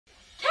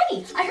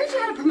Kenny, I heard you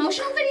had a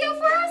promotional video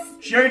for us?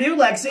 Sure do,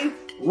 Lexi.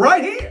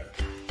 Right here.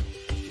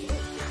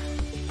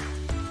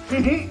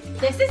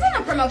 This isn't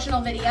a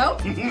promotional video.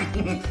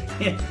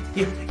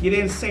 You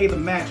didn't say the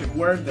magic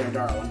word there,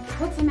 darling.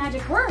 What's the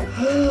magic word?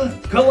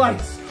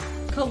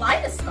 Kaleidoscope.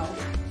 Kaleidoscope?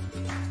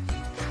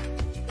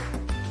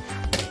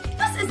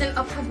 This isn't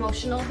a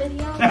promotional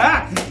video.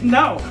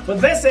 No, but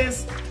this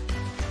is.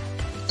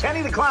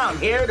 Kenny the Clown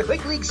here to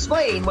quickly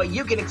explain what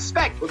you can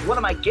expect with one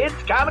of my kids'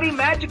 comedy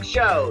magic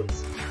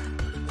shows.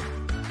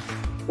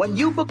 When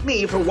you book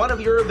me for one of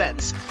your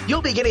events,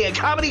 you'll be getting a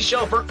comedy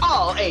show for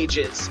all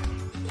ages.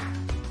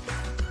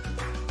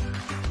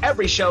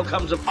 Every show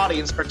comes with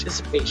audience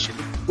participation,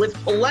 with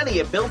plenty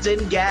of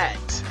built-in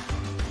gags.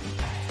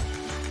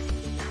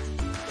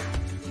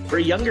 For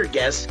younger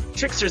guests,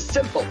 tricks are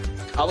simple,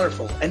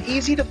 colorful, and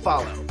easy to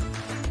follow.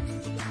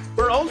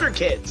 For older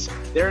kids,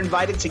 they're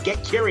invited to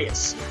get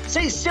curious,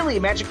 say silly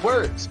magic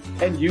words,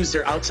 and use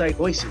their outside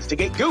voices to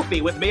get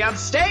goofy with me on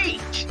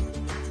stage.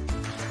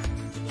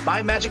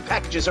 My magic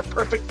packages are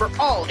perfect for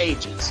all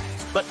ages,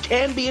 but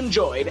can be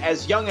enjoyed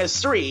as young as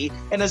 3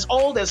 and as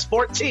old as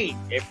 14,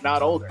 if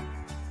not older.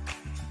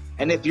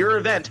 And if your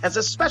event has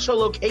a special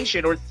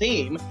location or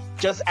theme,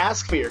 just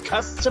ask for your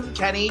custom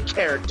Kenny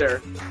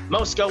character.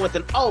 Most go with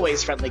an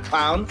always friendly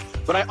clown,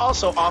 but I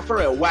also offer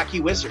a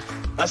wacky wizard,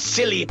 a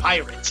silly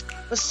pirate,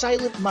 a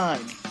silent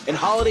mime, and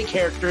holiday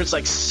characters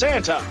like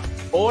Santa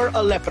or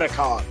a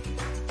leprechaun.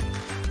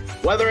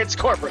 Whether it's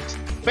corporate,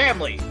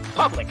 family,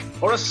 public,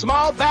 or a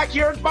small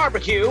backyard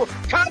barbecue,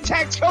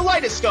 contact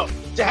Kaleidoscope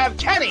to have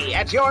Kenny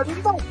at your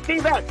next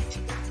event.